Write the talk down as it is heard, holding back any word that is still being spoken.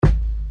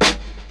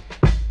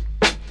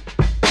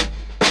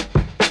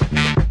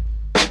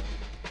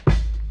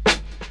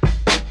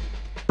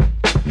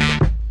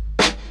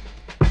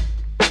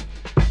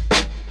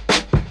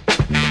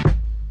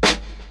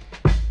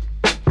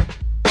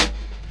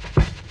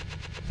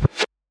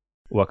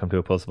Welcome to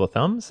Opposable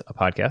Thumbs, a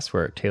podcast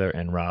where Taylor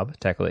and Rob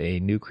tackle a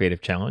new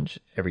creative challenge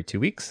every 2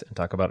 weeks and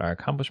talk about our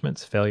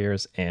accomplishments,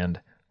 failures, and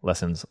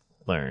lessons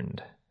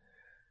learned.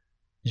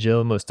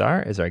 Gilles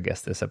Mustar is our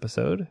guest this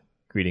episode.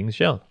 Greetings,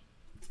 Gilles.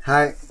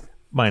 Hi.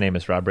 My name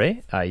is Rob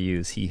Ray. I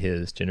use he,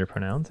 his gender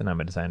pronouns, and I'm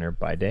a designer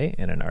by day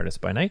and an artist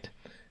by night.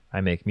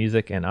 I make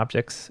music and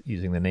objects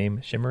using the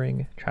name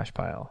Shimmering Trash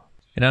Pile.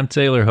 And I'm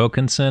Taylor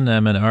Hokinson.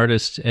 I'm an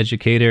artist,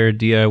 educator,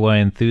 DIY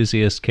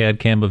enthusiast,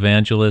 CAD/CAM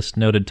evangelist,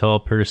 noted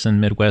tall person,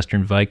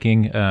 Midwestern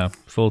Viking,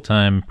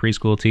 full-time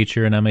preschool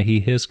teacher, and I'm a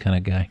he-his kind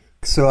of guy.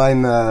 So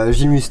I'm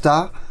Gilles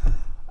Mustar.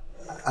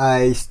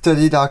 I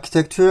studied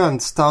architecture and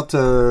started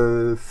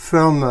a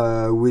firm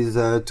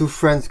with two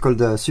friends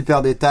called Super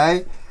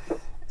Detail.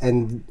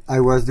 And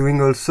I was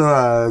doing also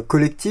a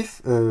collective,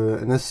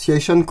 an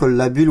association called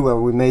La Bulle, where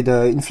we made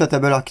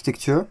inflatable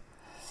architecture.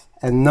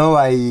 And now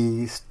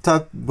I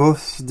stop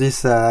both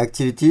these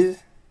activities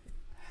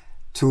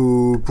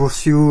to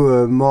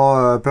pursue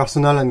more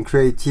personal and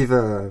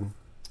creative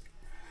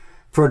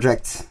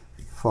projects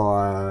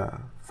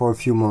for a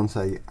few months,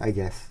 I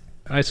guess.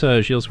 I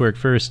saw Gilles' work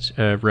first,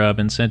 Rob,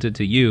 and sent it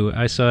to you.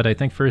 I saw it, I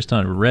think, first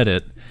on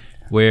Reddit,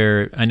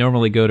 where I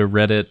normally go to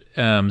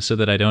Reddit so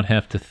that I don't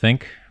have to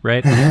think,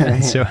 right?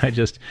 And so I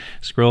just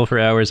scroll for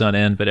hours on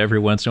end, but every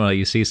once in a while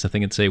you see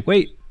something and say,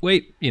 wait,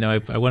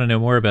 I want to know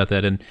more about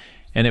that.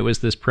 And it was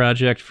this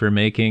project for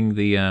making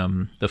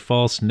the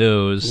false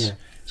nose. Yeah.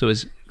 So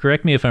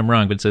correct me if I'm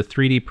wrong, but it's a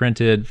 3D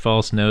printed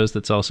false nose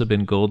that's also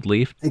been gold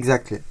leaf.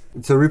 Exactly.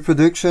 It's a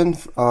reproduction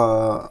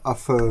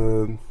of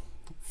a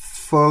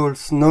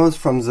false nose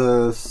from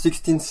the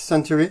 16th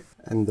century.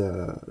 And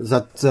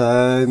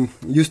that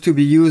used to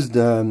be used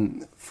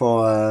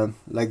for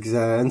like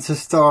the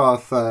ancestor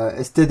of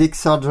aesthetic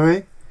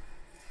surgery.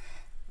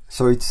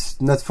 So it's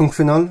not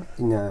functional,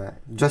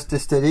 just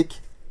aesthetic.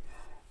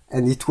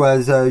 And it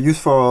was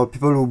used for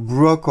people who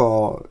broke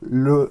or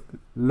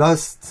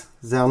lost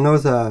their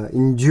nose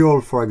in duel,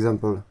 for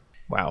example.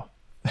 Wow.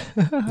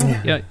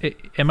 Yeah.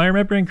 Am I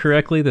remembering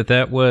correctly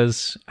that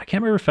was... I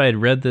can't remember if I had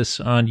read this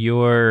on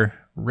your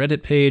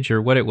Reddit page or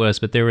what it was,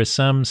 but there was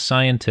some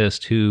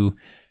scientist who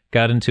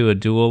got into a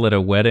duel at a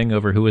wedding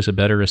over who was a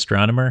better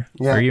astronomer.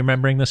 Yeah. Are you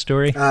remembering the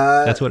story?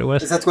 That's what it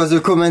was? That was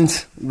a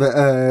comment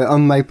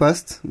on my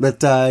post,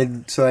 but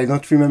so I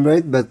don't remember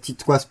it, but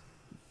it was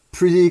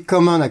pretty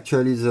common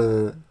actually.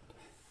 It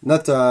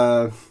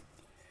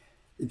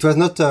was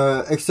not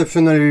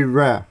exceptionally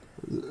rare,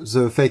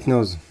 the fake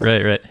nose.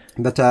 Right.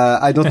 But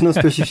I don't know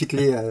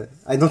specifically.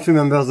 I don't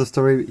remember the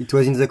story. It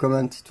was in the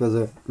comment. It was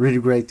a really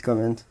great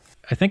comment.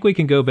 I think we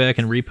can go back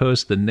and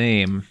repost the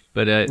name,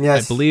 but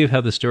yes. I believe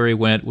how the story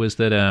went was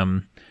that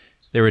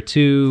there were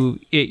two.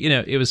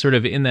 It was sort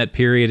of in that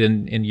period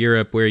in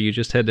Europe where you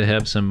just had to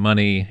have some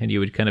money, and you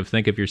would kind of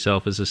think of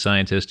yourself as a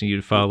scientist, and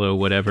you'd follow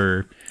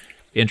whatever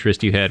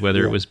interest you had,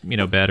 whether it was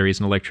batteries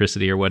and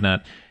electricity or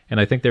whatnot. And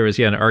I think there was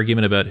an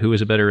argument about who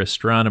was a better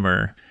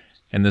astronomer,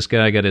 and this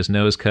guy got his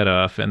nose cut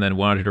off and then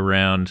wandered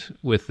around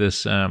with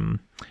this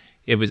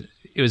it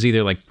was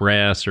either like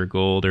brass or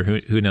gold or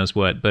who knows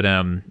what, but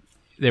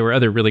there were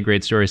other really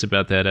great stories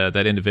about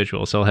that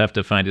individual, so I'll have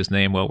to find his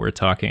name while we're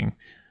talking.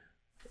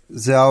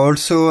 There are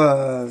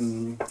also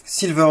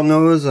silver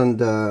nose and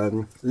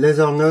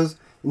leather nose.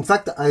 In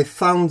fact, I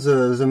found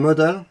the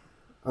model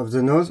of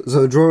the nose,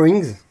 the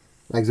drawings,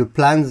 like the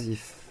plans,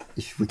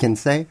 if we can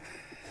say,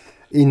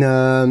 in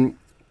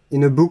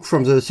a book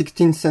from the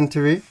 16th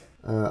century.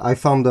 I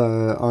found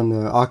on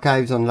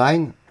archives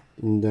online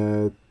in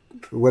the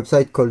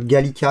website called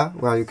Gallica,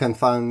 where you can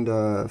find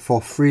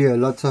for free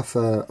lots of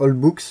old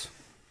books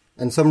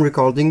and some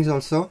recordings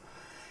also.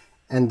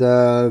 And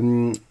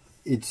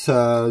it's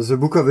the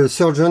book of a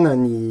surgeon,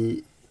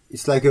 and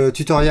it's like a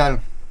tutorial.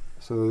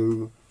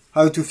 So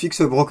how to fix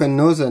a broken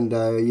nose, and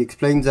he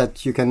explains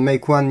that you can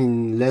make one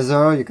in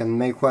leather, you can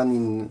make one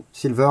in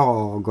silver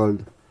or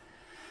gold.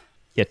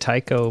 Yeah,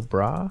 Tycho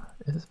Brahe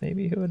is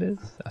maybe who it is,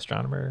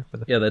 astronomer.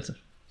 Yeah, that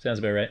sounds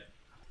about right.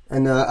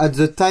 And at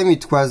the time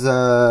it was,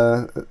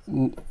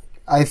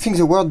 I think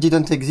the word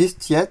didn't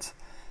exist yet,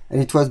 and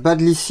it was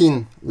badly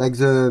seen. Like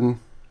the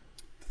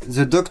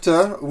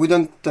doctor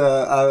wouldn't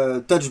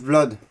touch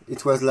blood.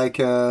 It was like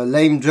a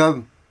lame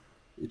job.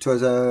 It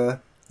was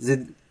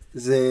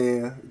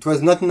it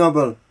was not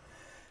noble.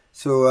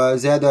 So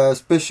they had a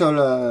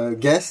special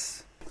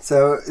guest.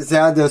 So they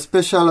had a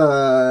special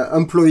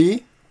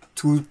employee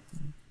to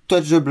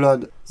touch the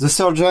blood. The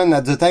surgeon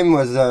at the time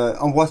was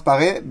Ambroise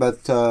Paré,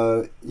 but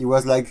he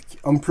was like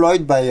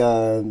employed by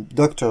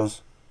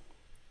doctors.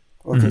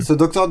 Okay, mm-hmm. So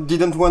doctor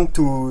didn't want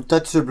to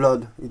touch the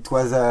blood. It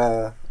was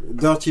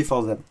dirty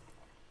for them.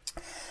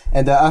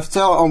 And after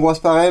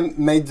Ambroise Paré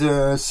made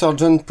the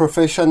surgeon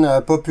profession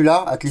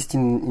popular, at least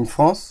in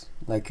France,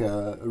 like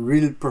a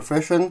real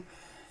profession,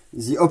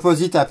 the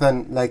opposite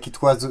happened. Like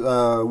it was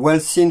well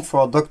seen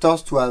for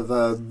doctors to have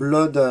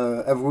blood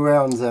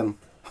everywhere on them.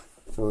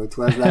 So it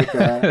was like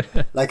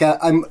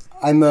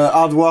I'm a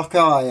hard worker.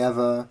 I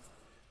have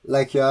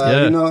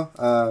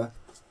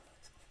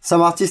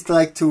some artists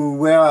like to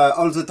wear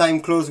all the time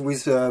clothes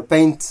with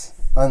paint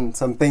on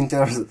some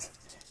painters.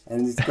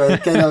 And it's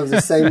kind of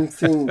the same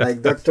thing,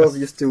 like doctors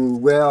used to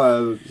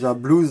wear their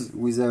blues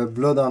with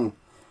blood on.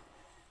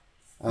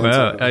 And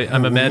wow,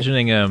 I'm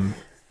imagining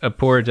a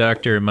poor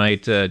doctor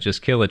might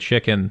just kill a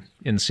chicken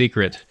in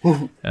secret,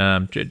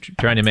 trying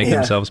to make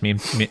themselves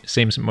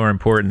seem more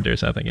important or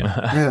something. You know?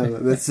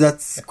 Yeah,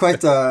 that's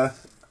quite a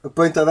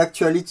point of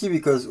actuality,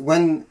 because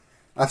when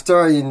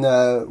Pasteur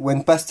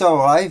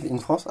arrived in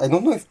France, I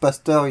don't know if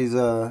Pasteur is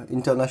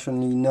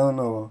internationally known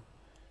or...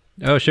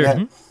 Oh, sure. Yeah.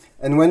 Mm-hmm.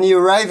 And when he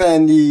arrived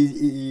and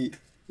he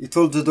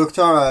told the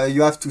doctor,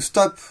 you have to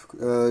stop,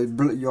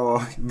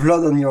 your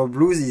blood on your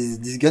blues is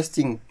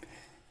disgusting.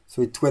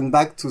 So it went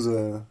back to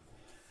the...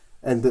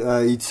 And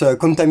it's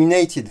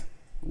contaminated,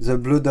 the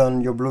blood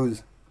on your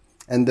blues.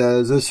 And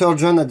the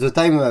surgeon at the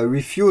time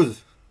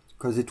refused,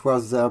 because it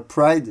was their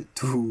pride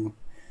to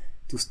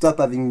stop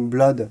having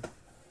blood.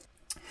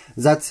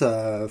 That's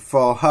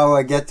for how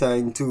I get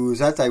into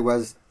that. I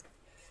was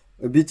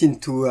a bit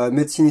into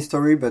medicine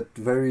history, but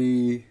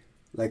very...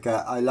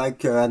 I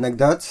like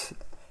anecdotes,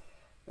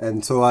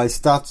 and so I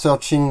start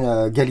searching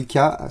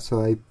Gallica.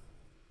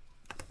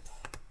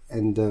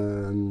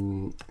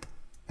 And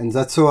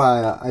that's how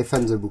I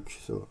found the book.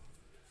 So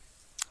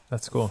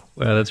that's cool.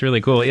 Well, that's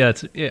really cool. Yeah,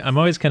 I'm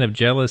always kind of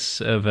jealous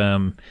of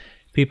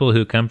people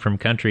who come from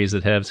countries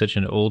that have such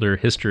an older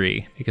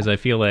history, because I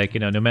feel like,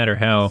 no matter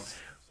how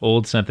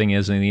old something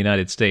is in the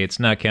United States,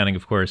 not counting,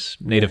 of course,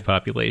 native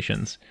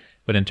populations,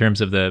 but in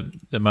terms of the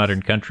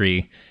modern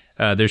country.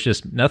 There's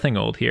just nothing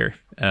old here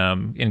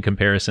in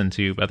comparison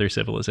to other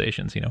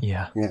civilizations,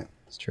 Yeah,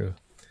 it's true.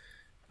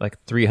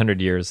 Like 300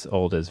 years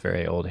old is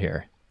very old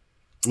here.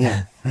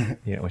 Yeah,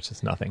 which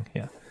is nothing.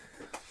 Yeah.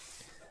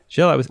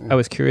 Gilles, I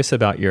was curious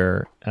about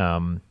your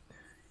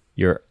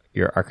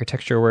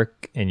architecture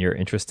work and your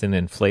interest in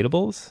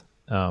inflatables.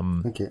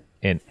 Okay.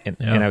 And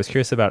I was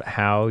curious about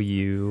how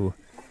you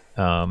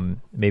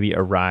maybe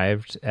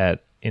arrived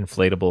at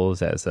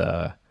inflatables as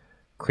a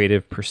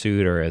creative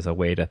pursuit or as a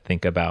way to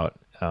think about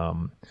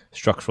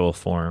structural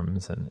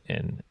forms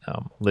and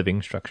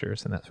living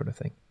structures and that sort of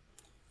thing.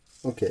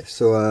 Okay,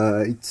 so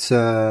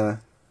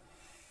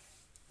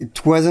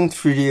it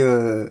wasn't really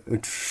a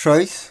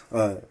choice.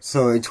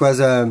 So it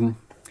was a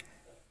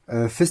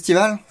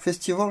festival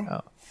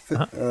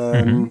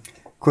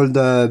called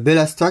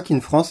Bellastock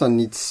in France,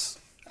 and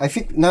I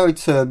think now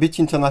it's a bit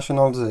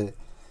international. They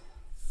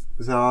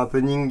are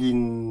happening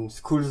in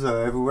schools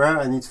everywhere,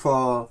 and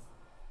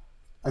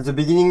at the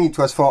beginning it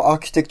was for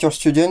architecture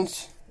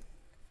students.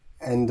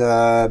 And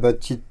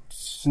but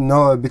it's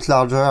now a bit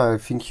larger. I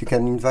think you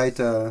can invite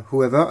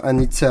whoever, and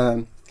it's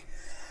a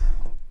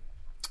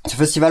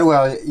festival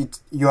where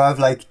you have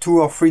like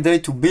 2 or 3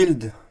 days to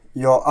build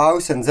your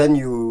house, and then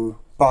you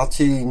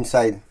party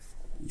inside.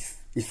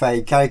 If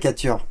I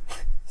caricature,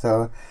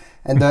 so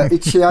and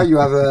each year you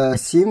have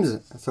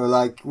themes. So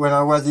like when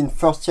I was in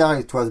first year,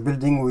 it was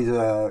building with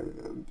a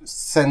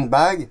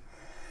sandbag,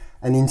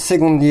 and in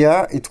second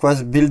year it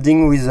was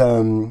building with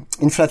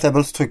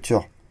inflatable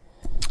structure.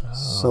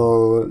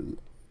 So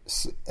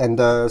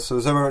there is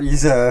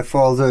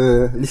for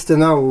the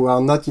listener who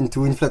are not into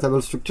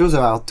inflatable structures,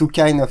 there are 2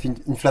 kinds of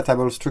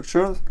inflatable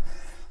structures.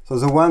 So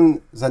the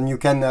one that you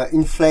can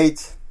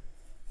inflate,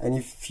 and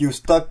if you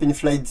stop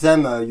inflate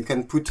them, you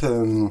can put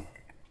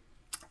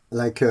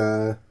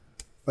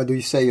what do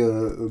you say,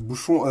 a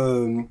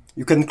bouchon.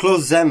 You can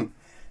close them,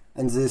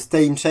 and they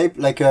stay in shape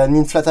like an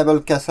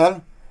inflatable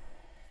castle.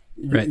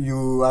 Right.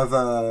 You have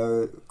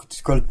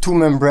it's called 2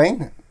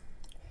 membrane.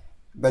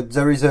 But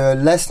there is a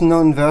less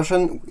known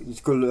version. It's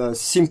called a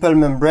simple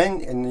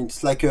membrane, and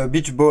it's like a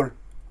beach ball,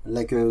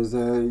 like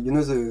and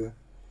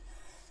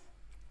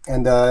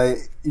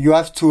you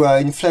have to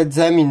inflate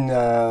them in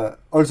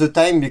all the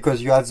time,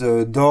 because you have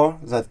the door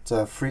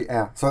that free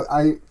air. So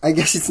I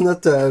guess it's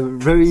not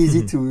very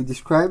easy to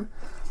describe.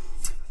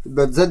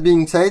 But that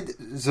being said,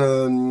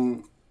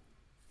 the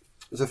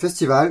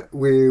festival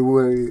we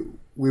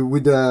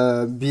would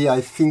be,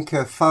 I think,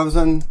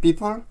 1,000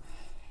 people.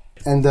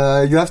 And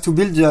you have to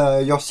build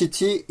your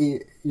city,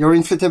 your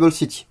inflatable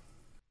city.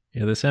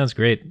 Yeah, this sounds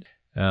great.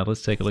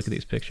 Let's take a look at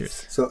these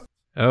pictures. So,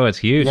 it's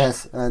huge.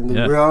 Yes, and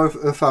we are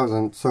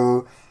 1,000.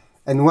 So,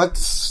 and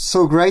what's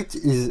so great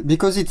is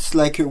because it's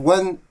like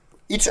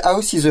each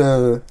house is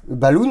a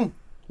balloon,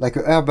 like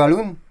an air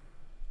balloon,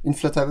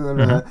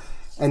 inflatable,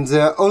 and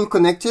they're all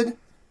connected.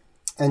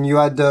 And you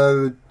had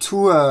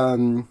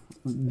 2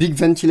 big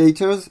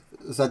ventilators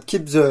that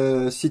keep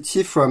the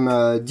city from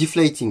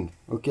deflating.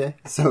 Okay,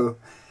 so.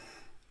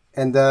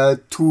 And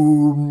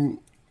to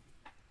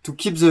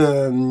keep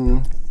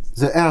the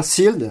air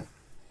sealed,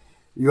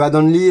 you had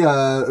only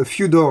a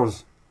few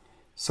doors.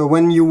 So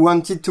when you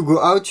wanted to go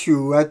out,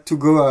 you had to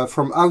go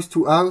from house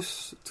to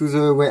house to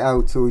the way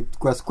out. So it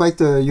was quite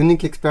a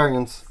unique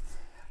experience.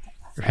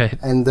 Right.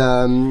 And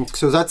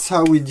so that's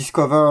how we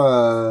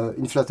discover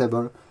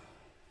Inflatable.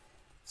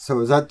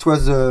 So that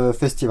was a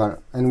festival,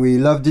 and we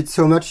loved it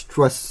so much. It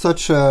was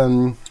such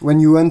when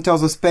you enter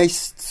the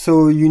space,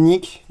 so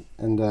unique,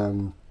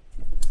 and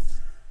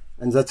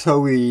And that's how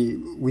we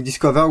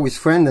discovered with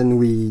friends, and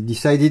we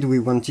decided we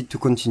wanted to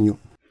continue.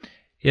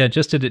 Yeah,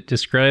 just to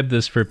describe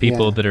this for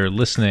people that are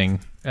listening,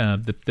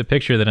 the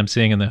picture that I'm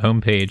seeing on the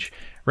homepage,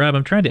 Rob,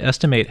 I'm trying to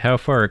estimate how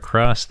far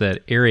across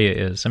that area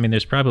is. I mean,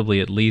 there's probably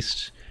at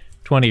least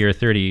 20 or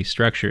 30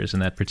 structures in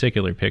that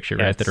particular picture,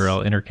 right, that are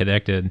all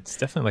interconnected. It's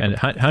definitely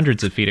like and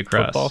hundreds of feet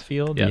across. Football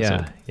field?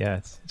 Yeah,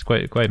 it's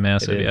quite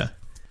massive, yeah.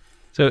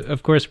 So,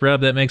 of course, Rob,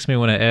 that makes me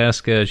want to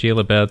ask Gilles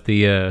about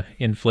the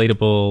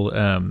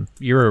inflatable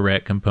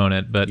Eurorack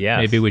component, but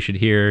maybe we should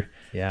hear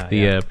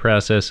the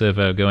process of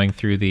going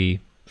through the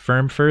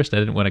firm first. I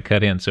didn't want to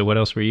cut in, so what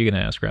else were you going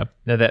to ask, Rob?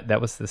 No,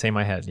 that was the same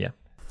I had, yeah.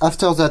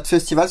 After that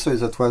festival, so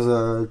that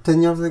was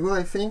 10 years ago,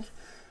 I think,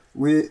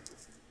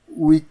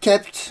 we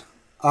kept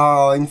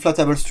our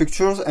inflatable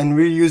structures and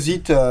reuse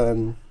it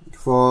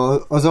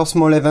for other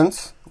small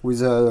events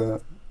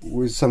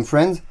with some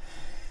friends.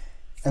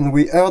 And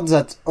we heard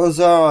that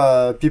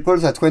other people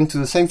that went to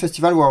the same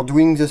festival were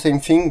doing the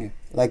same thing,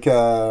 like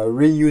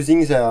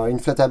reusing their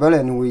inflatable,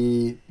 and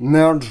we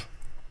merged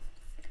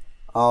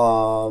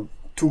our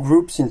two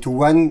groups into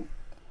one.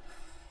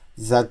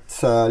 That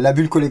La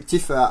Bulle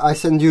Collectif, I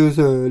send you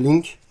the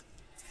link.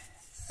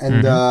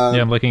 And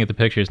I'm looking at the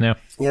pictures now.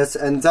 Yes,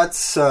 and that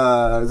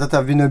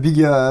have been a big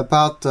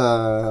part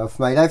of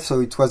my life.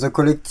 So it was a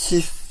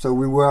collective. So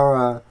we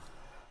were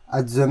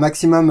at the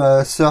maximum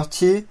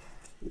 30.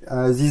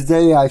 This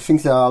day, I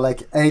think there are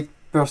like 8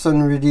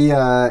 person really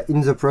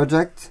in the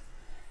project.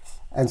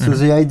 And so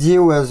the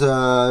idea was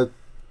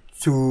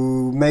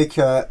to make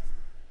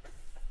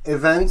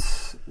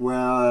events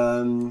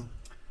where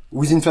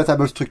with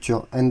inflatable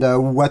structure. And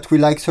what we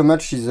like so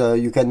much is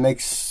you can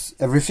make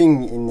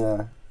everything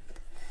in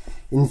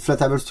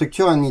inflatable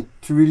structure, and it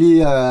really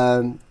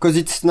because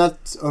it's not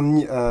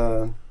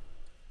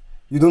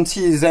you don't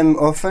see them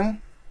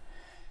often.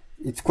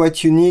 It's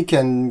quite unique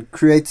and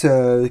creates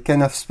a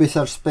kind of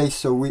special space.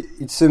 So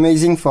it's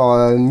amazing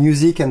for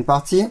music and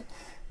party,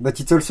 but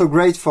it's also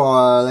great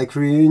for like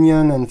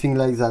reunion and things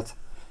like that.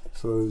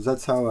 So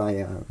that's how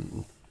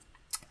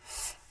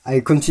I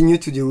continue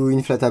to do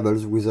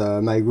inflatables with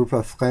my group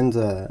of friends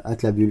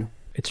at La Bulle.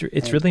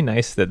 It's really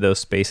nice that those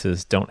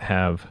spaces don't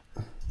have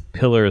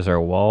pillars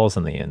or walls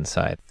on the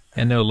inside.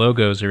 And no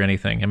logos or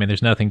anything. I mean,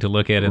 there's nothing to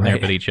look at in there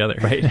but each other.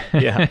 Right.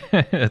 Yeah.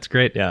 That's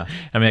great. Yeah.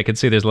 I mean, I can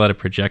see there's a lot of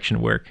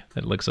projection work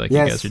that looks like you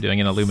guys are doing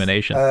in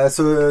illumination. That's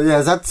one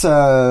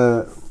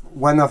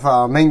of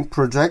our main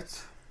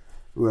projects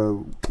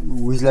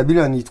with La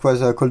Bulle, and it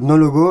was called No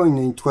Logo, and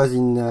it was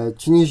in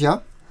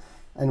Tunisia.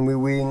 And we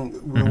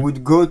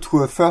would go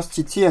to a first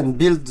city and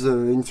build the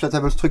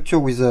inflatable structure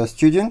with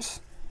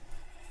students.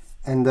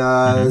 And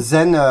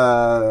then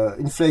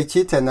inflate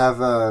it and have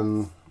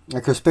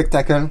like a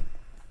spectacle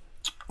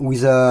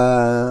with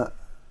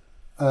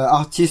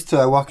artists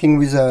working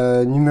with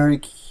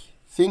numeric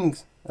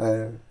things,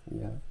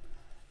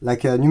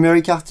 like a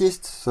numeric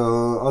artist. So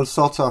all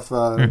sorts of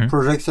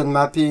projection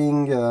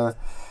mapping,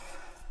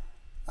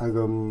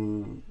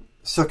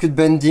 circuit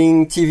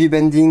bending, TV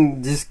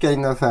bending, this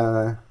kind of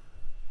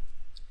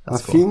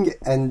thing.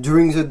 And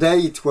during the day,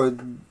 it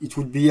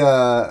would be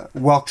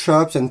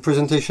workshops and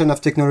presentation of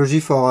technology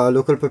for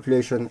local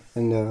population.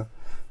 And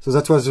so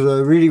that was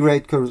really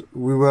great because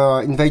we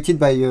were invited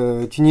by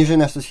a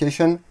Tunisian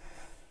association.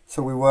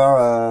 So we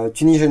were a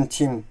Tunisian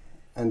team,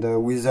 and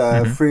with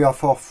 3 or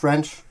 4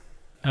 French.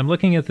 I'm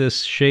looking at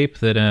this shape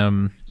that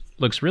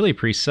looks really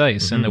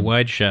precise in the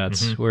wide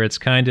shots, where it's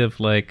kind of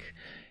like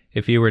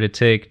if you were to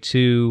take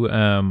two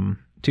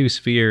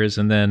spheres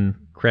and then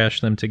crash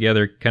them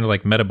together, kind of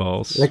like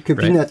metaballs. Like a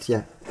peanut,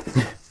 yeah.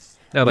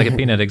 Oh, like a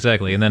peanut,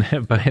 exactly, and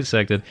then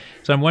bisected.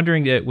 So I'm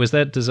wondering, was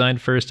that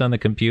designed first on the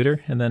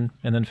computer and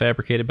then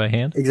fabricated by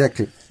hand?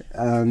 Exactly.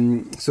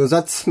 So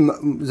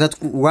that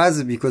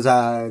was because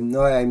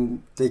now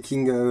I'm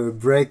taking a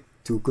break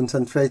to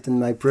concentrate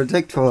on my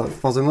project for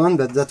the moment,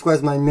 but that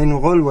was my main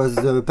role, was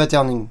the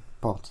patterning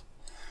part.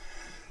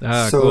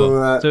 Ah,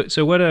 cool.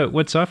 So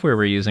what software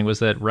were you using? Was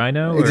that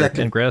Rhino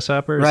and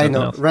Grasshopper?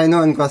 Or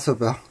Rhino and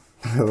Grasshopper.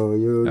 So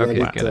you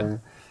get it.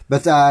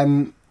 But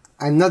I'm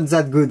not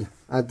that good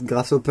at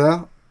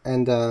Grasshopper,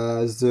 and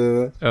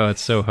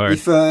it's so hard.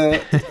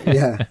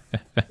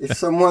 If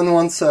someone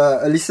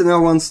a listener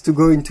wants to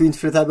go into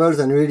inflatables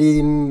and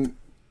really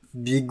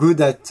be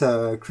good at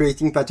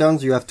creating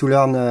patterns, you have to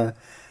learn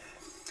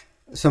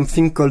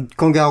something called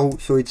Kangaroo.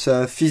 So it's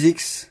a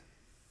physics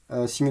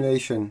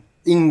simulation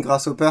in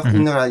Grasshopper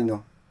in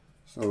Rhino.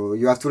 So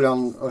you have to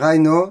learn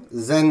Rhino,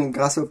 then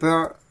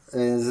Grasshopper,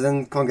 and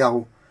then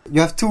Kangaroo.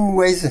 You have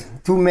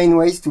two main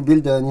ways to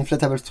build an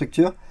inflatable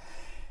structure.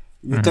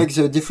 You take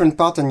the different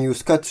part and you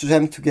scotch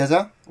them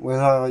together,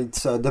 whether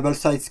it's a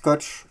double-side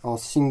scotch or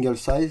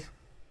single-side.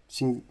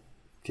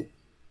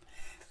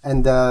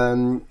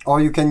 And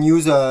or you can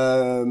use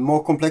a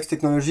more complex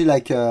technology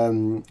like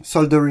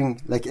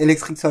soldering, like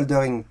electric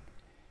soldering.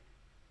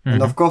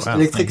 And of course,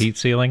 electric... Like heat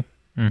sealing?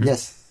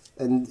 Yes.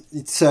 And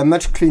it's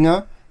much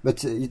cleaner, but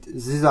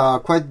these are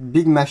quite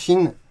big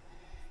machines.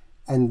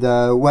 And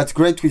what's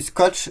great with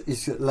Scotch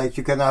is like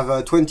you can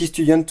have 20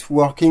 students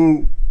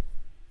working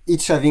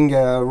each having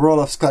a roll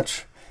of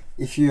scotch.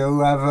 If you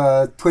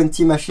have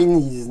 20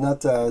 machines, it's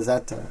not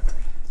that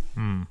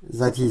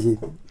easy.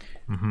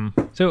 Mm-hmm.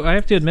 So I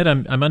have to admit,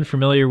 I'm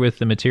unfamiliar with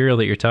the material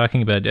that you're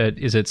talking about.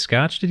 Is it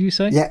scotch? Did you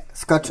say? Yeah,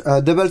 scotch.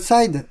 Double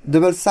side.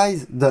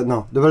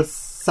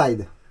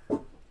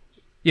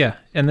 Yeah,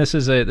 and this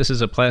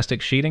is a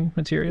plastic sheeting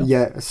material.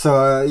 Yeah.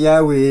 So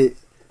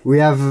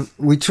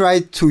we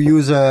tried to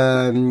use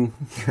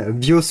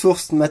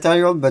biosourced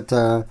material, but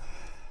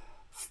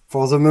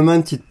for the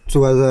moment it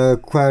was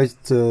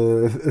quite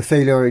a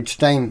failure each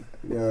time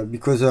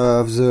because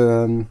of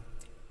the.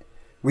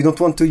 We don't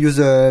want to use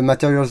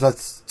materials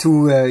that's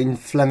too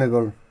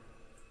inflammable.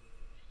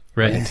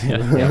 Right.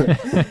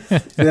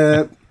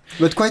 Yeah.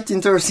 But quite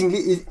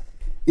interestingly,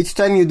 each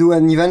time you do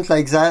an event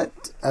like that,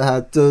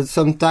 at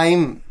some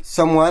time,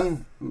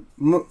 someone,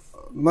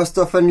 most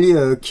oftenly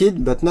a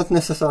kid, but not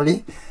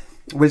necessarily,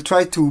 will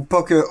try to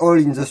poke a hole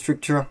in the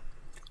structure,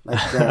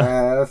 like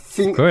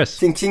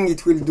thinking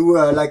it will do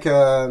like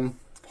a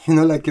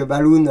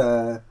balloon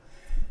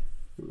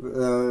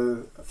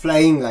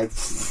flying like.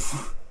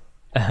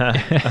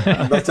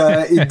 But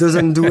it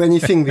doesn't do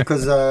anything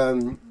because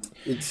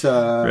it's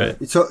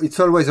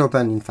always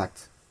open. In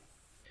fact,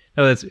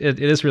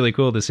 it is really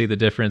cool to see the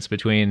difference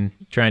between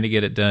trying to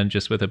get it done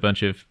just with a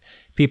bunch of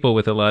people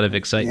with a lot of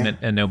excitement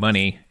and no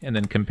money, and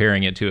then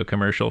comparing it to a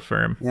commercial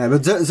firm. Yeah,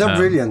 but they're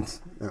brilliant.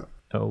 Yeah.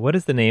 What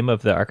is the name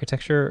of the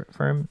architecture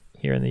firm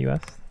here in the U.S.?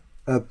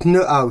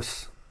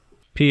 Pneuhaus.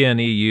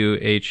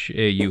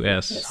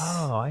 Pneuhaus.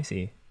 Oh, I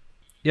see.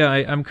 Yeah,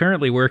 I'm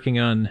currently working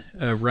on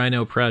a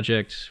Rhino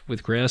project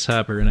with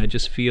Grasshopper, and I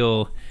just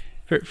feel,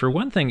 for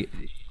one thing,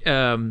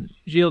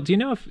 Gilles, do you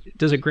know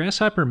does a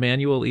Grasshopper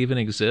manual even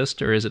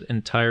exist, or is it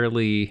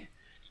entirely,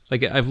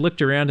 like, I've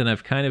looked around and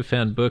I've kind of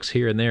found books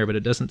here and there, but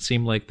it doesn't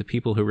seem like the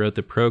people who wrote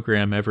the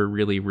program ever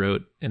really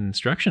wrote an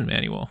instruction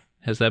manual.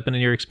 Has that been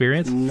in your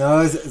experience?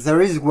 No, there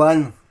is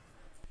one,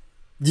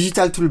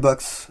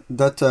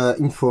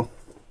 digitaltoolbox.info.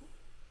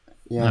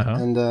 Yeah,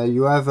 and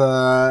you have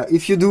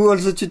if you do all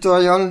the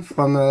tutorial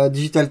from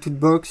Digital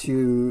Toolbox,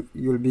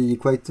 you'll be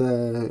quite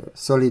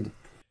solid.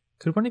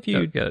 Could one of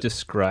you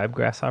describe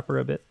Grasshopper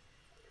a bit?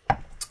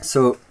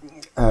 So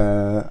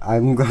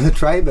I'm gonna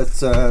try,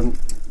 but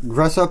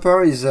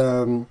Grasshopper is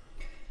a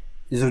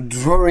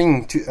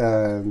drawing,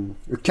 a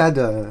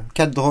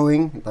CAD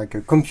drawing, like a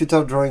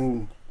computer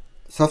drawing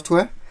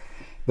software,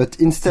 but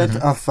instead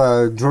of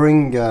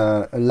drawing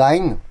a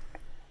line,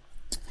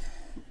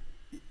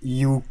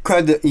 you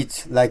code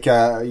it, like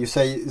you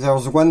say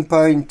there's one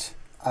point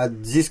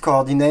at this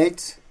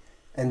coordinate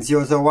and the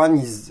other one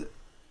is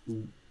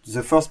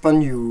the first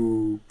point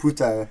you put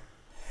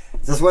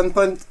there's one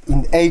point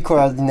in A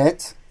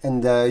coordinate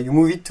and you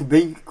move it to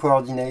B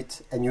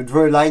coordinate and you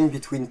draw a line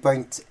between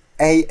point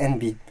A and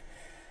B.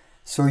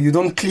 So you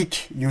don't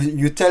click,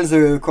 you tell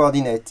the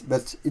coordinate,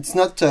 but it's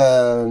not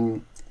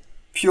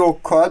pure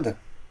code.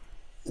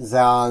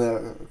 There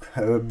are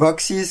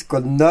boxes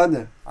called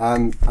node.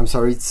 I'm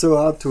sorry, it's so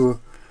hard to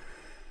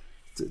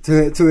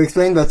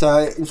explain, but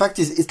in fact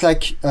it's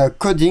like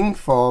coding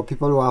for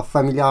people who are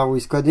familiar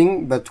with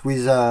coding, but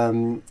with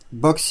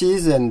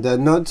boxes and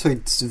nodes, so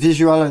it's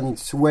visual and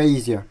it's way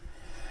easier.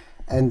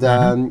 And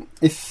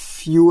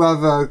if you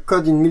have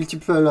code in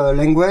multiple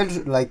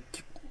language,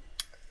 like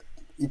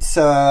it's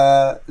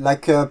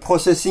like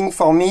processing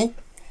for me,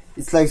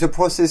 it's like the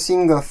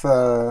processing of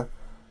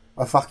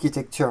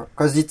architecture,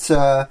 because it's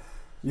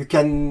you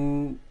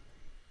can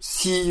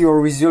see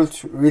your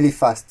results really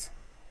fast.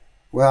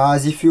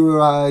 Whereas if you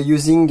are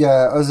using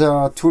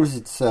other tools,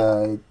 it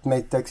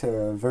may take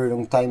a very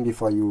long time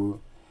before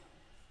you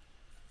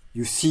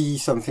see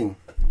something.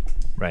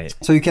 Right.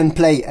 So you can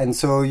play, and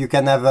so you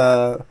can have.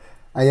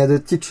 I had a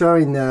teacher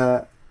in.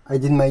 I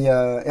did my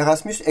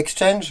Erasmus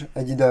exchange.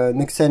 I did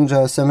an exchange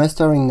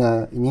semester in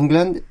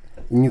England,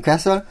 in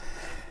Newcastle.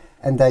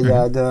 And I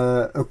had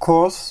a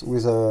course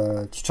with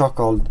a teacher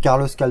called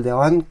Carlos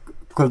Calderon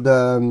called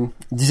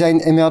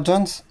Design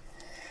Emergence.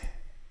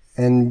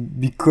 And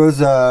because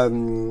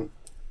the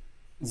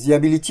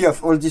ability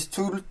of all these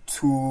tools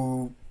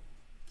to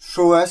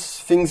show us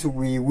things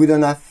we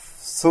wouldn't have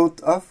thought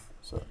of.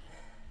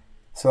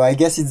 So I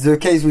guess it's the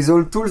case with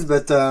all tools,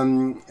 but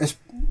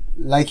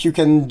like you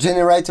can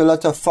generate a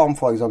lot of form,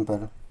 for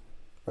example.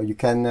 Or you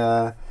can...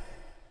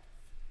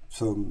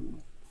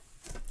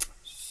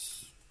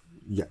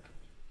 yeah.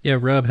 Yeah,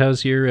 Rob,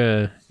 how's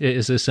your?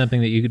 Is this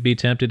something that you could be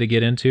tempted to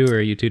get into, or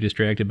are you too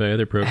distracted by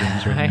other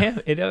programs right now?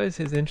 It always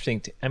is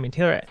interesting. I mean,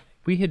 Taylor,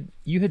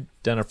 you had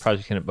done a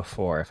project in it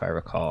before, if I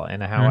recall,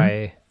 and how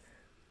I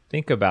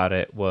think about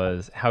it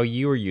was how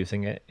you were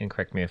using it. And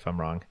correct me if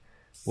I'm wrong.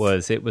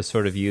 It was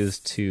sort of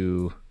used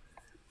to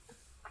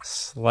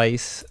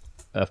slice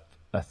a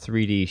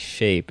 3D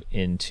shape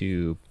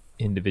into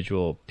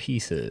individual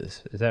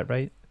pieces. Is that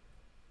right?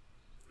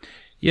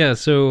 Yeah.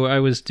 So I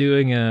was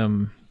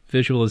doing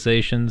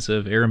visualizations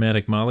of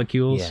aromatic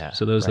molecules,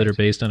 so those that are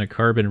based on a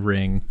carbon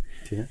ring.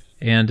 Yeah.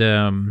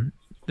 And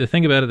the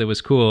thing about it that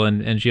was cool,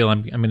 and Gilles,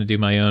 I'm going to do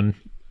my own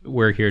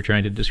work here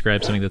trying to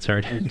describe something that's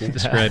hard to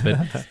describe,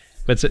 but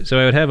But so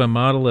I would have a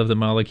model of the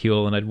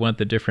molecule, and I'd want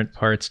the different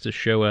parts to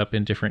show up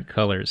in different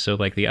colors. So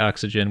like the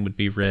oxygen would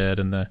be red,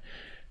 and the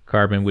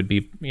carbon would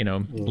be,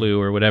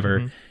 blue or whatever.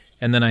 Mm-hmm.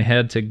 And then I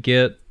had to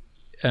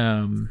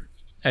I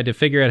had to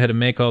figure out how to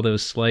make all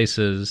those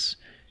slices,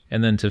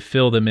 and then to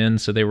fill them in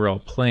so they were all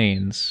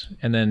planes,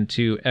 and then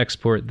to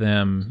export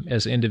them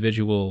as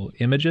individual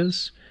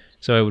images.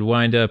 So I would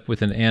wind up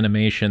with an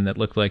animation that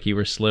looked like you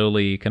were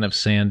slowly kind of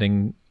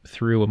sanding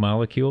through a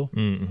molecule.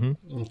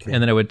 Mm-hmm. Okay.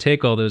 And then I would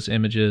take all those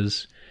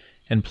images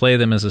and play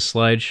them as a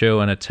slideshow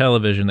on a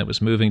television that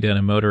was moving down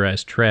a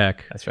motorized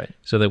track. That's right.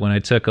 So that when I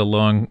took a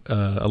long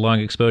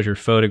exposure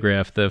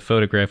photograph, the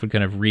photograph would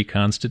kind of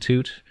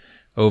reconstitute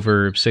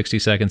over 60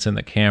 seconds in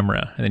the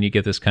camera. And then you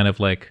get this kind of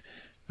like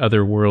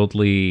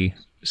otherworldly,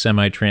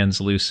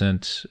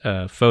 semi-translucent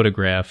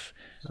photograph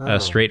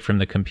straight from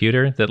the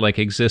computer that like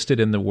existed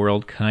in the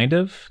world kind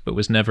of, but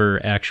was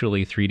never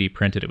actually 3D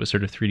printed. It was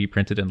sort of 3D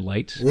printed in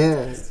light.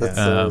 Yeah,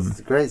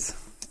 that's great.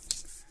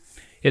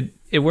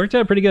 It worked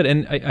out pretty good,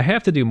 and I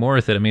have to do more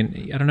with it. I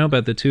mean, I don't know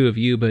about the two of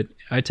you, but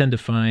I tend to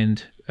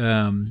find,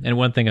 and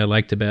one thing I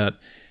liked about,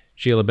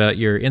 Gilles, about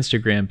your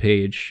Instagram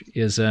page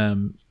is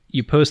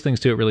you post things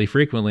to it really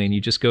frequently, and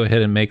you just go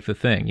ahead and make the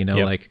thing,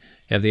 yep. Like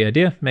have the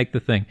idea, make the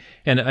thing.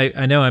 And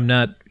I know I'm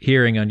not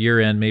hearing on your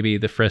end maybe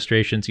the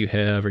frustrations you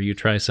have, or you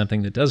try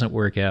something that doesn't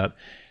work out,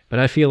 but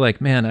I feel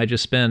like, man, I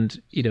just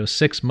spend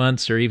 6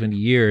 months or even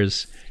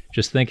years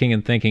just thinking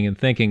and thinking and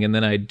thinking, and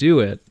then I do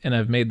it, and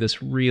I've made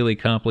this really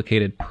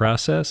complicated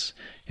process,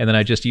 and then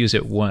I just use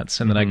it once,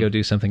 and then I go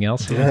do something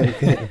else. Yeah,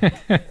 okay.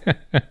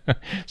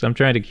 So I'm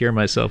trying to cure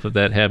myself of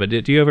that habit.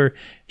 Do you ever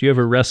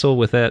wrestle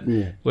with that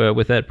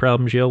with that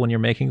problem, Gilles, when you're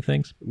making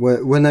things?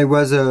 When I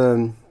was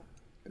a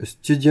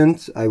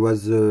student, I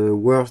was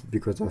worst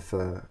because of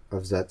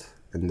that,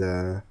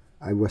 and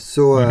I was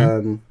so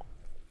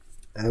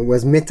I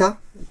was meta.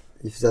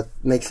 If that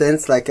makes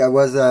sense, like I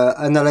was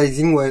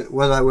analyzing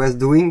what I was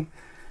doing.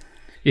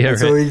 Yeah,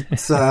 right.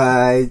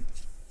 So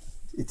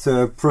it's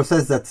a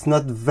process that's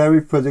not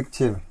very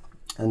productive,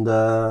 and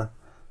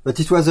but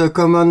it was a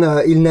common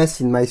illness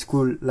in my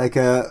school. Like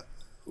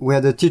we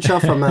had a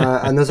teacher from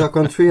another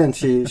country, and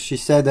she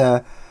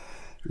said,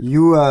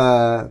 "You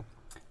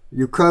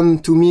come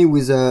to me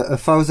with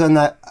 1,000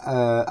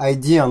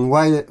 idea on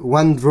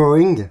one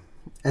drawing,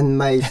 and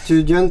my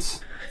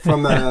students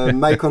from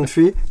my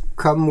country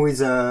come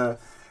with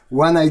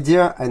one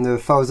idea and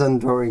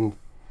 1,000 drawing."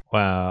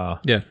 Wow.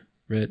 Yeah,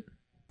 right.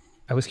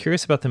 I was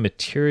curious about the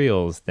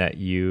materials that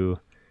you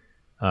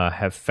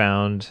have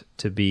found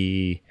to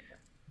be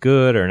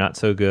good or not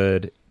so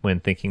good when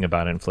thinking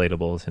about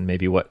inflatables, and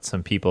maybe what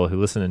some people who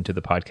listen to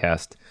the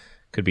podcast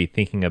could be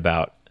thinking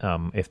about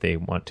if they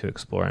want to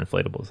explore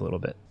inflatables a little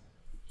bit.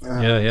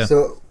 Yeah.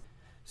 So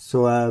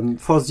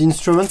for the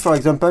instrument, for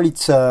example,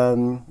 it's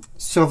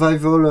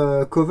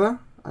survival cover.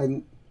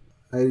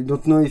 I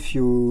don't know if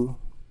you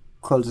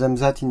call them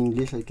that in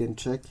English. I can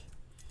check.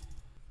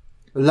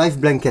 Life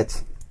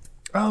blanket.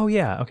 Oh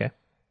yeah, okay.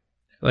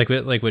 Like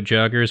what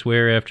joggers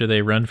wear after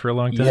they run for a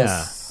long time.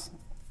 Yes,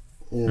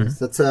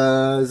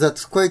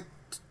 that's quite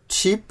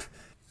cheap.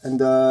 And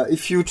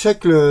if you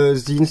check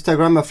the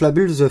Instagram of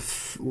Inflatables,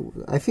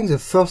 I think the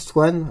first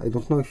one, I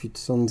don't know if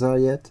it's on there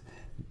yet.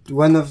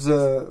 One of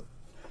the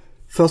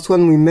first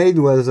one we made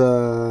was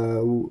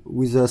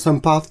with some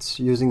parts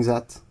using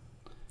that.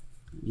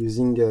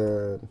 Using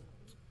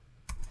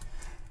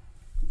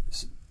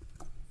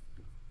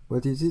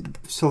what is it?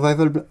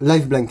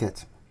 Life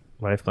blanket.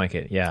 Life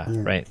blanket, yeah.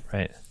 Right.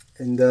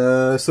 And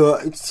so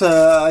it's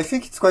I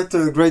think it's quite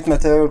a great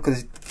material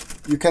because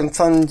you can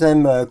find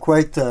them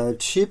quite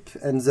cheap,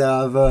 and they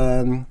have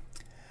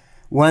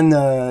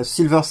one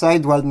silver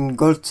side, one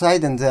gold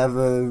side, and they have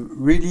a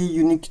really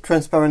unique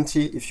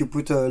transparency if you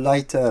put a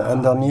light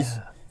underneath.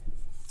 Yeah.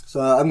 So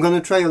I'm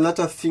gonna try a lot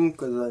of things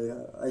because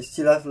I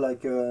still have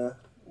like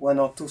 1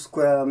 or 2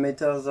 square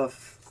meters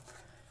of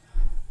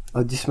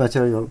this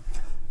material.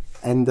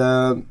 And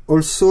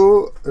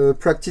also a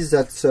practice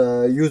that's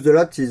used a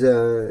lot is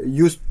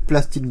used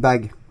plastic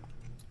bag.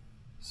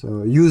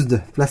 So used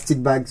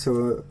plastic bag.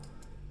 So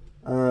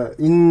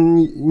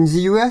in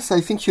the US,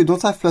 I think you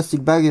don't have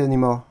plastic bag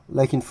anymore,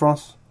 like in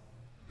France.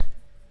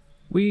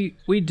 We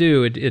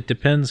do. It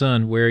depends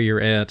on where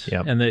you're at.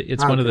 Yep. And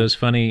it's one of those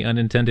funny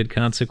unintended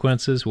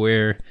consequences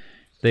where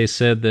they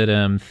said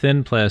that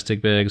thin plastic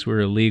bags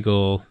were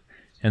illegal,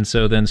 and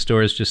so then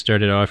stores just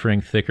started offering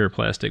thicker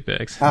plastic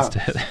bags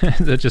instead.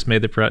 That just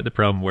made the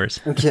problem worse.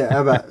 Okay,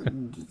 but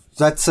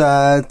that's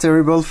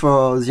terrible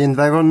for the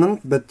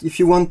environment. But if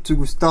you want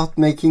to start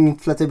making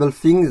inflatable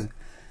things,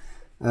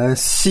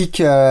 thick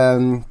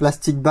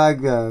plastic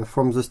bag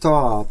from the store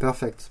are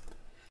perfect.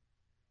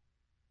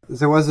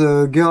 There was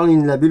a girl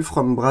in La Bulle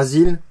from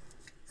Brazil,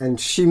 and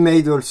she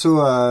made also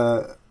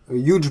a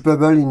huge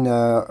bubble in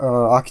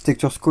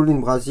architecture school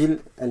in Brazil,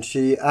 and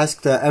she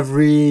asked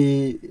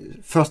every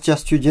first-year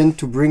student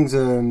to bring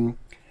the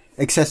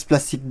excess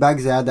plastic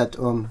bags they had at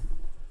home,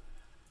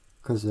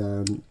 because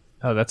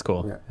Oh, that's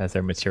cool. Yeah. As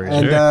their material.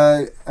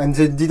 And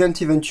they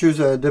didn't even choose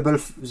a double.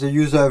 They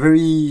use a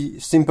very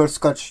simple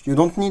scotch. You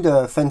don't need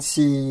a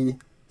fancy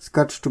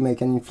scotch to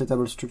make an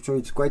inflatable structure.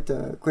 It's quite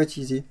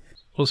easy.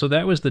 Well, so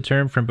that was the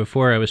term from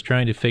before. I was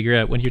trying to figure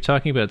out when you're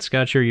talking about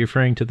scotch. Are you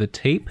referring to the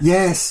tape?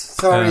 Yes.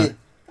 Sorry.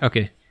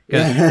 Okay.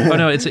 Oh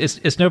no,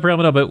 it's no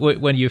problem at all. But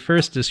when you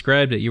first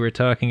described it, you were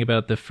talking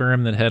about the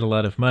firm that had a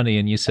lot of money,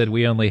 and you said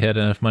we only had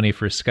enough money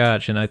for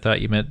scotch, and I thought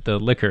you meant the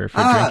liquor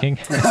for drinking,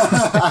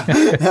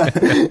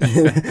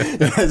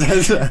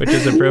 which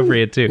is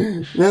appropriate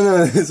too.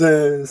 No, it's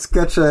a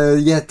scotch.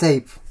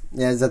 Tape.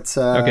 Yeah, that's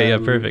okay. Yeah,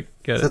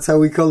 perfect. Got it. That's how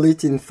we call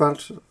it in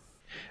French.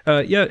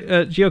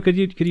 Gio, could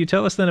you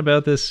tell us then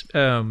about this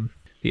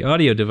the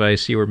audio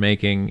device you were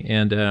making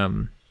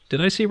and. Did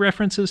I see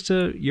references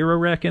to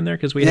Eurorack in there?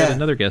 Because we had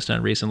another guest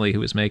on recently who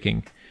was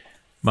making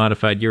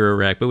modified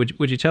Eurorack. But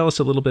would you tell us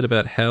a little bit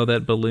about how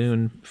that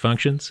balloon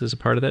functions as a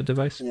part of that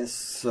device? Yes.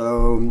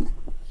 So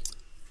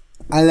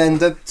I'll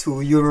end up to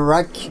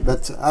Eurorack,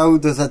 but how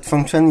does that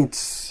function?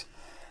 It's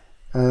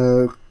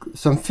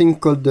something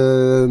called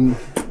the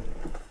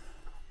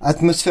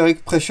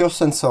atmospheric pressure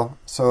sensor.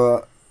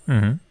 So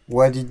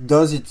what it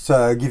does, it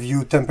gives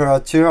you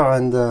temperature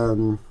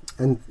and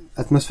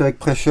atmospheric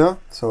pressure.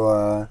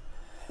 So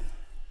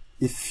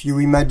if you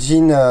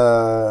imagine,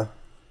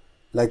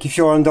 like if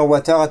you're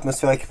underwater,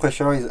 atmospheric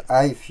pressure is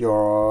high. If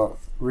you're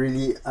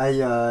really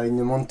high in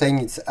a mountain,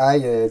 it's high,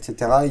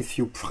 etc. If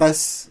you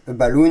press a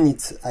balloon,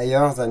 it's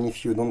higher than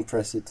if you don't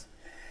press it.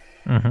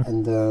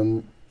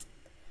 And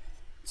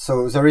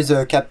so there is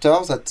a captor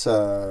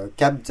that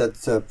caps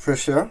that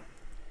pressure,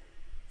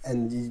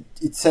 and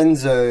it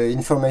sends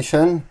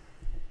information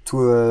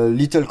to a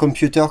little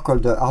computer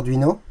called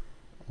Arduino,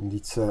 and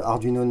it's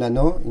Arduino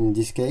Nano in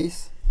this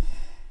case.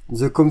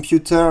 The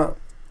computer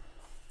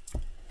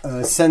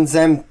sends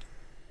them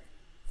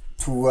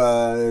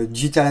to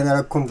digital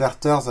analog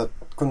converters that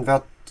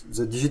convert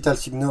the digital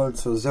signal,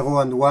 so 0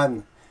 and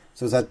 1.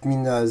 So that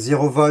means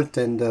 0 volt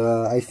and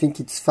I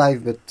think it's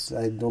 5, but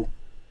I don't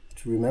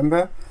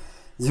remember.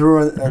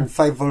 0 and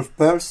 5 volt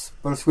pulse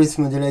width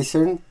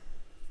modulation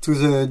to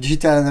the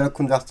digital analog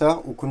converter,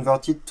 who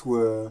convert it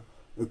to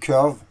a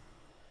curve,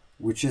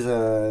 which is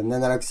an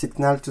analog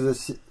signal to the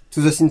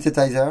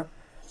synthesizer,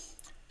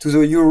 to the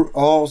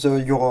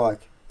Eurorack.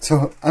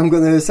 So I'm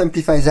going to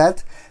simplify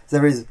that.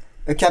 There is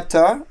a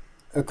captor,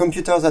 a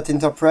computer that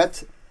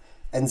interprets,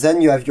 and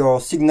then you have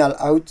your signal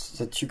out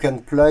that you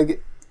can plug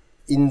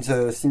in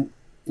the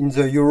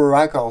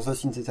Eurorack or the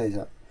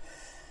synthesizer.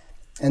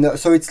 And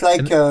so it's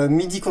like a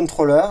MIDI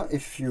controller,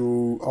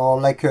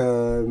 or like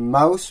a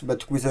mouse,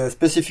 but with a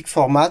specific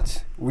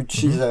format,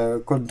 which is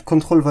called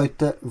control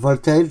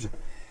voltage,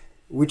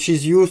 which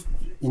is used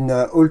in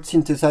old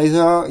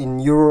synthesizer, in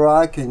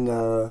Eurorack, in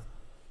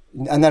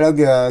analog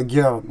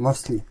gear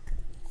mostly.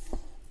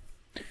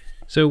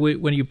 So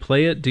when you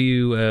play it, do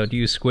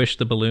you squish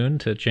the balloon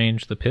to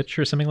change the pitch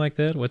or something like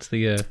that? What's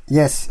the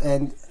Yes,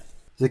 and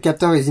the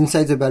captor is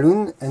inside the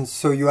balloon, and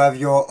so you have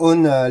your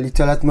own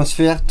little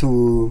atmosphere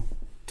to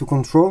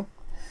control.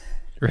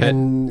 Right.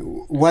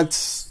 And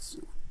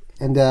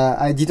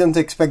I didn't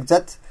expect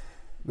that,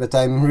 but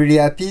I'm really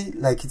happy.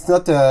 Like, it's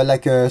not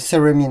like a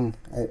theremin.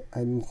 I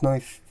don't know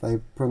if I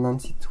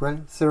pronounce it well.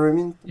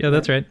 Theremin. Yeah,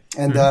 that's right.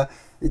 And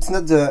it's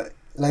not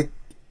like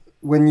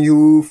when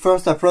you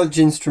first approach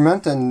the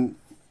instrument and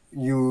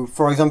you,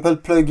 for example,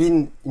 plug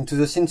into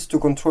the synth to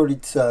control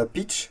its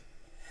pitch.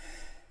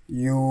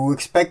 You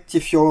expect,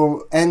 if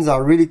your hands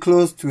are really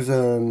close to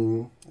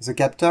the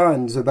captor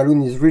and the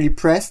balloon is really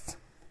pressed,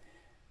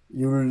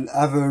 you'll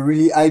have a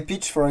really high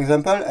pitch, for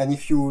example, and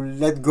if you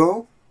let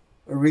go,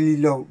 a really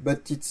low.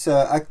 But it's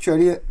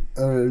actually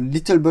a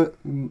little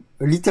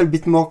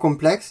bit more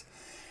complex,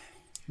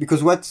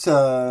 because what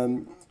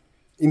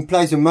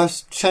implies the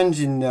most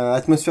change in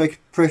atmospheric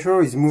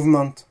pressure is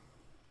movement.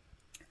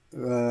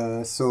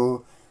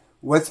 So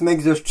what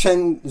makes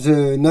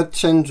the not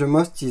change the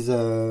most is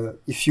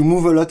if you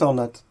move a lot or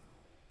not.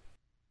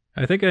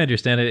 I think I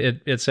understand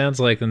it. It sounds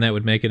like then that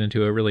would make it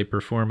into a really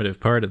performative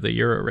part of the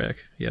Eurorack.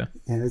 Yeah.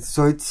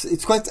 So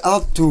it's quite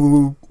hard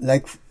to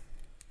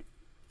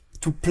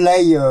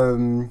play.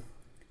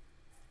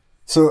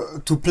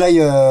 To play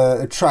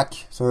a track,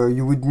 so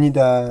you would need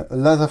a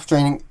lot of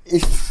training.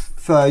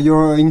 If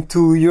you're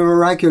into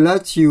Eurorack a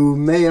lot, you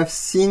may have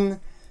seen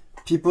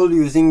people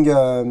using,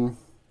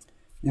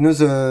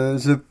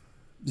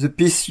 the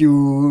piece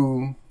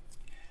you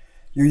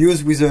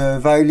use with a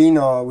violin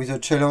or with a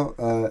cello,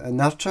 an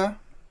archer.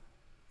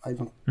 I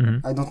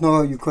don't know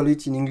how you call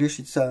it in English.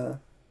 It's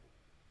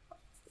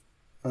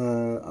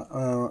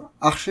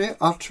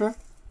archer.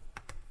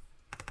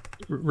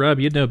 Rob,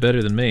 you'd know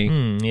better than me.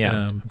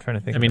 I'm trying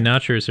to think. I mean,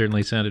 Notcher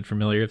certainly sounded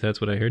familiar, if that's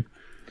what I heard.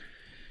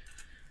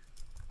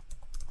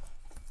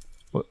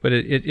 But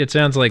it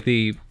sounds like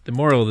the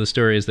moral of the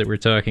story is that we're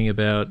talking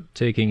about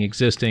taking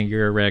existing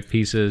Eurorack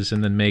pieces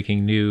and then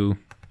making new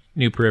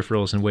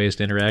peripherals and ways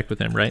to interact with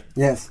them, right?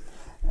 Yes,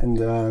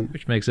 and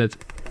which makes sense.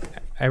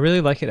 I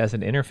really like it as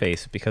an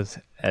interface because,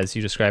 as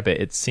you describe it,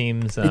 it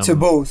seems it's a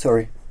bow.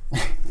 Sorry.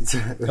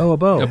 A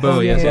bow,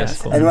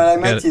 yes. Cool. And what I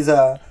meant is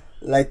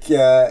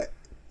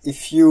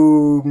if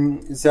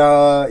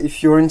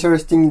you're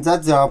interested in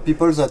that, there are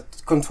people that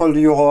control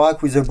the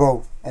Eurorack with a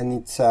bow,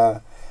 and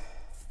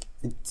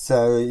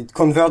it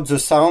converts the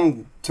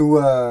sound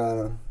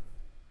to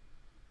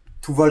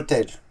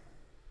voltage.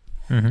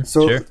 Mm-hmm.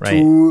 So sure,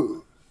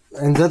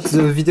 and that's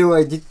the video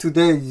I did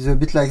today is a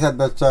bit like that,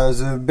 but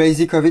the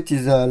basic of it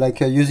is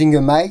using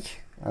a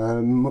mic.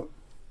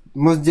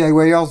 Most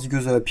DIYers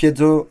use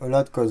piezo a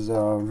lot because they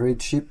are very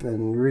cheap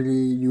and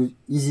really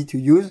easy to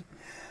use.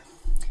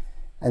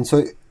 And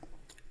so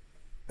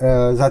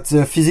that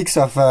the physics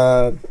of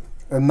a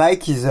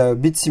mic is a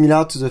bit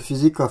similar to the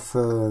physics of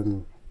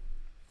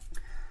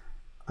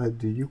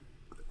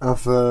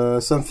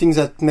something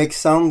that makes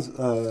sound.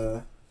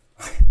 How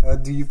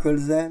do you call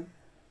them?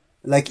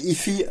 Like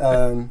Ifi,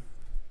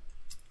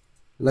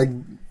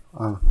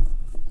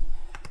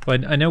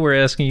 Well, I know we're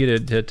asking you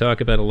to talk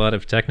about a lot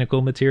of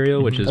technical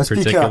material, which is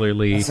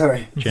particularly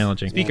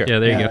challenging. Speaker. Yeah,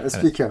 there you go. A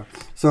speaker.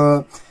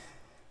 So,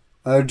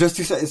 just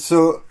to say,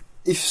 so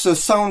if the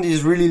sound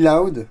is really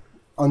loud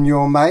on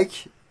your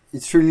mic,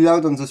 it's really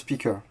loud on the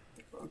speaker.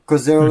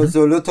 Because there is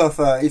a lot of,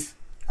 if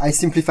I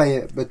simplify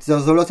it, but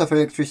there's a lot of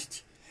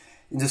electricity.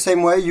 In the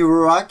same way,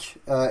 Eurorack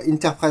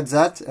interprets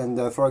that,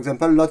 and for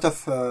example, a lot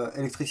of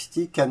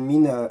electricity can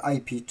mean a high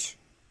pitch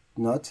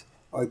note,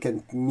 or it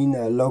can mean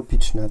a low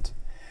pitch note.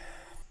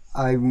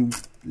 I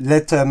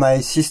let my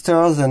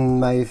sisters and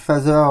my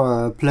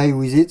father play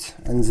with it,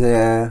 and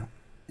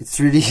it's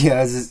really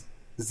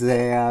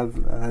they have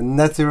a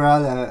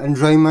natural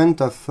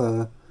enjoyment of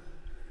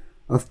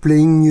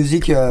playing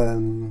music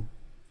in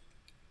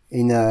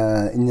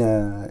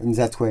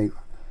that way.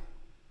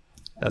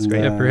 That's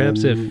great. Yeah,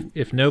 perhaps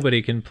if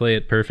nobody can play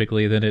it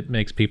perfectly, then it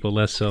makes people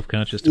less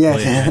self-conscious to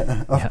play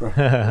it.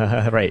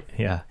 Right.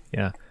 Yeah.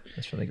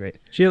 That's really great.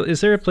 Gilles,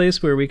 is there a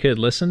place where we could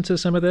listen to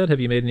some of that?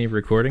 Have you made any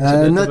recordings of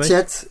that Not device?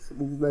 yet,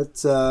 but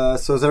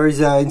so there is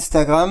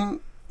Instagram.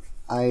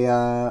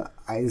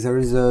 There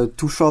is a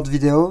 2 short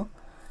video,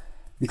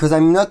 because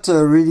I'm not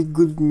a really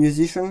good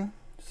musician,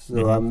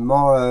 so I'm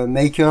more a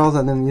maker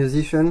than a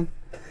musician.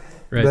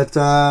 Right. But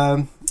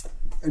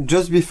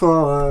just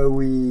before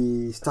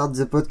we start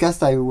the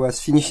podcast, I was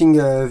finishing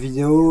a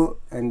video,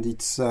 and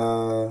it's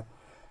a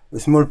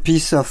small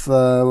piece of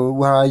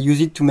where I use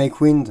it to make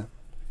wind.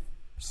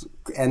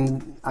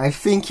 And I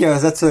think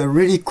that's a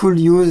really cool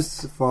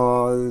use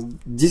for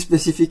this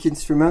specific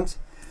instrument.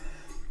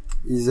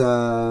 Is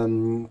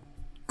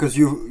because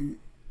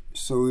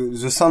so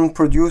the sound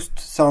produced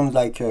sounds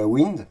like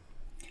wind,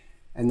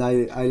 and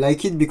I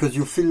like it because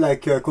you feel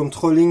like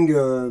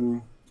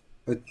controlling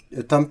a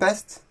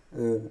tempest,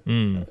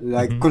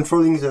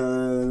 controlling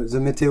the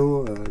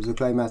meteo, the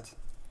climate.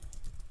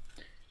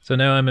 So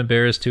now I'm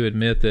embarrassed to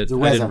admit that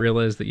I didn't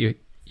realize that you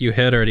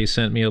had already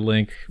sent me a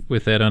link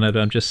with that on it.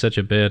 I'm just such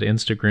a bad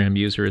Instagram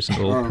user as an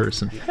old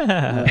person.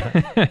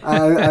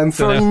 I'm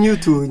fairly new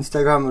to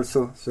Instagram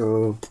also,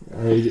 so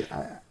I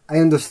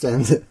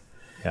understand.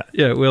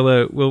 Yeah.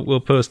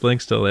 We'll post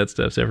links to all that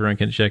stuff so everyone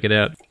can check it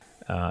out.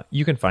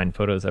 You can find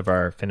photos of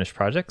our finished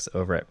projects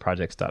over at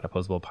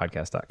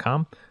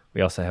projects.opposablepodcast.com.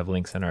 We also have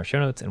links in our show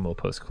notes, and we'll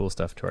post cool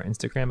stuff to our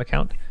Instagram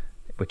account,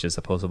 which is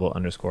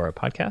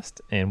opposable_podcast,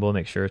 and we'll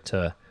make sure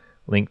to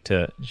link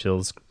to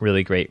Gilles'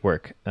 really great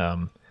work,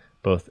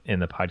 both in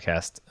the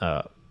podcast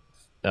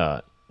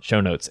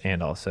show notes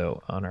and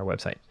also on our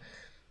website.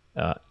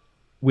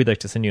 We'd like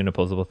to send you an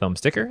Opposable Thumb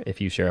sticker if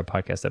you share a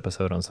podcast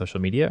episode on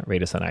social media,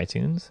 rate us on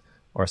iTunes,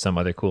 or some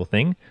other cool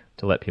thing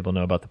to let people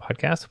know about the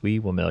podcast. We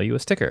will mail you a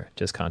sticker.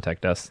 Just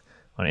contact us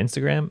on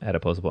Instagram at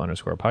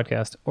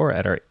opposable_podcast or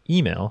at our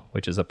email,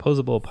 which is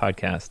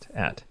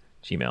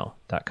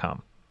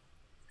opposablepodcast@gmail.com.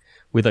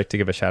 We'd like to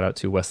give a shout out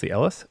to Wesley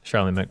Ellis,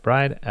 Charlene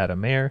McBride, Adam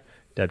Mayer,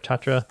 Deb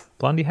Chatra,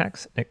 Blondie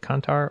Hacks, Nick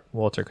Kantar,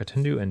 Walter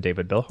Katundu, and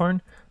David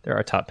Bellhorn. They're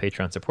our top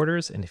Patreon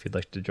supporters, and if you'd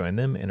like to join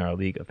them in our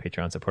League of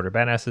Patreon Supporter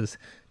Badasses,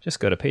 just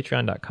go to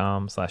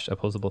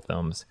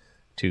patreon.com/opposablethums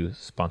to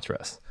sponsor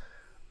us.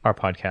 Our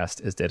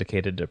podcast is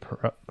dedicated to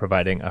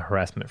providing a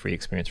harassment-free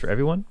experience for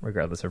everyone,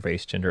 regardless of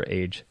race, gender,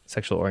 age,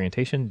 sexual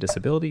orientation,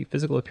 disability,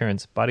 physical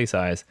appearance, body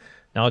size,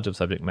 knowledge of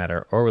subject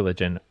matter, or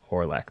religion,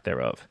 or lack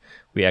thereof.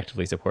 We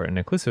actively support an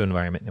inclusive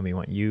environment, and we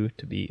want you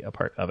to be a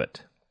part of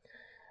it.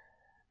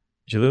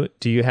 Gilles,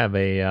 do you have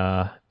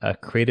a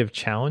creative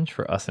challenge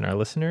for us and our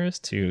listeners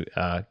to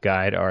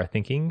guide our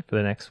thinking for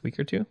the next week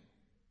or two?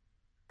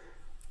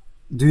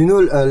 Do you know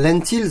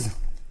lentils?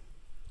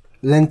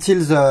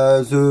 Lentils,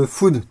 the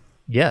food.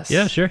 Yes.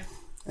 Yeah, sure.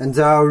 And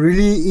they are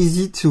really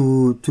easy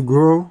to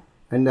grow.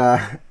 And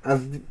I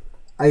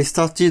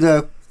started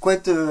to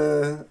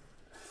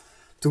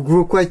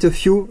grow quite a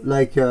few.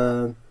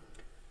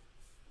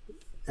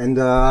 And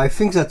I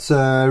think that's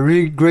a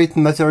really great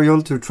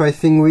material to try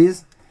things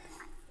with.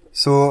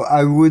 So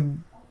I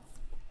would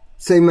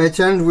say my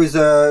challenge was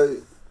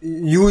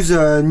use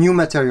a new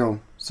material,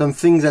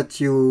 something that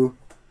you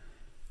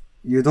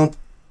don't.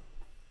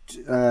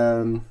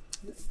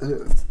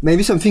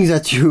 Maybe something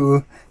that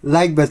you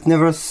like but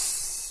never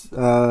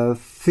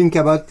think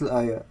about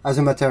as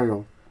a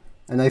material.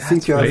 And I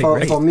think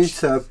for me,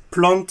 it's a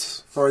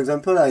plant, for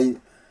example. I'm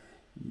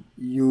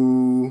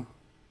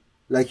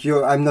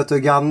not a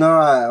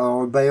gardener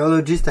or a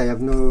biologist. I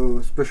have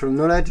no special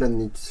knowledge,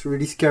 and it's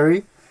really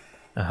scary.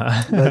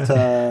 But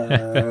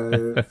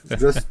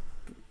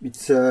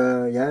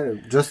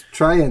just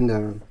try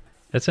and.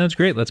 That sounds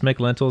great. Let's make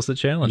lentils the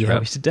challenge. Yeah,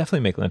 Rob. We should definitely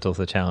make lentils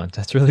the challenge.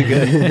 That's really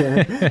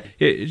good.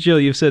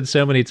 Gilles, you've said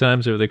so many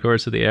times over the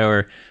course of the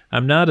hour,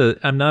 I'm not a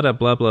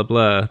blah blah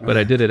blah, but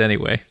I did it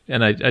anyway,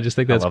 and I just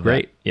think that's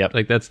great. That. Yep.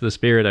 Like that's the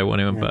spirit I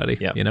want to embody.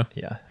 Yep. You know.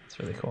 Yeah, it's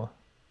really cool.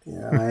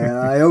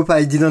 Yeah, I hope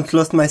I didn't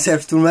lost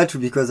myself too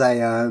much because I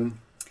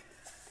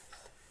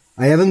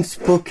haven't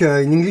spoke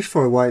in English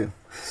for a while.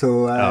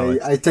 So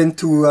I tend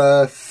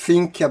to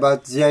think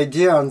about the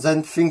idea and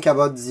then think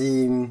about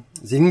the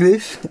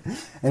English,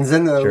 and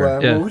then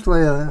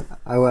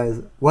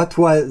what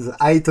was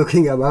I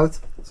talking about?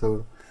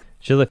 So,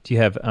 Gilles, do you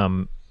have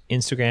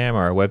Instagram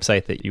or a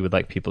website that you would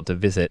like people to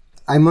visit?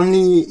 I'm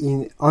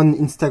only on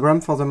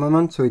Instagram for the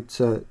moment, so it's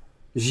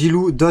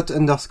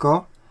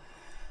gilou._.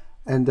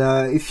 And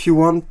if you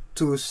want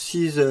to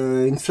see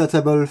the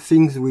inflatable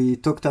things we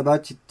talked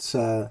about, it's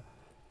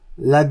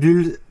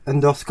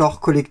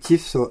labule_collectif,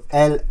 so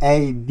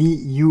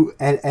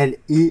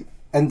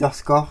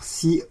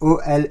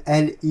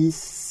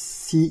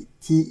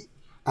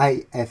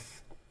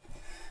LABULLE_COLLECTIF.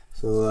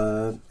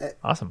 So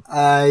awesome.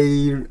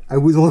 I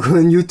would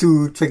recommend you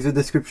to check the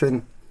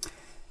description.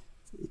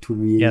 It will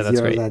be easier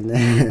that's great. than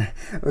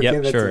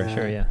Okay,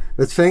 sure, yeah.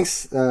 But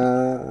thanks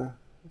a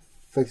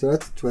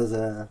lot.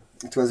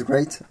 It was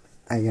great.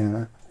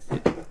 I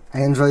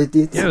enjoyed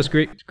it. Yeah, it was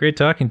great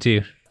talking to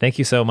you. Thank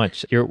you so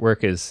much. Your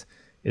work is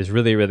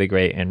really, really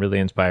great and really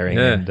inspiring.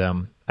 Yeah.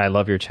 And I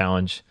love your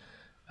challenge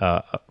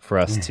for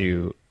us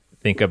to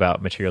think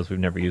about materials we've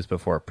never used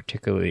before,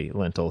 particularly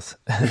lentils.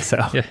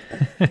 So,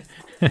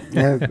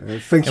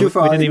 thank you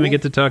for. We didn't even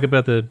get to talk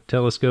about the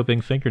telescoping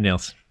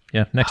fingernails.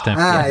 Yeah, next time.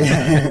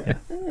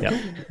 Yeah,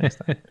 next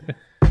time.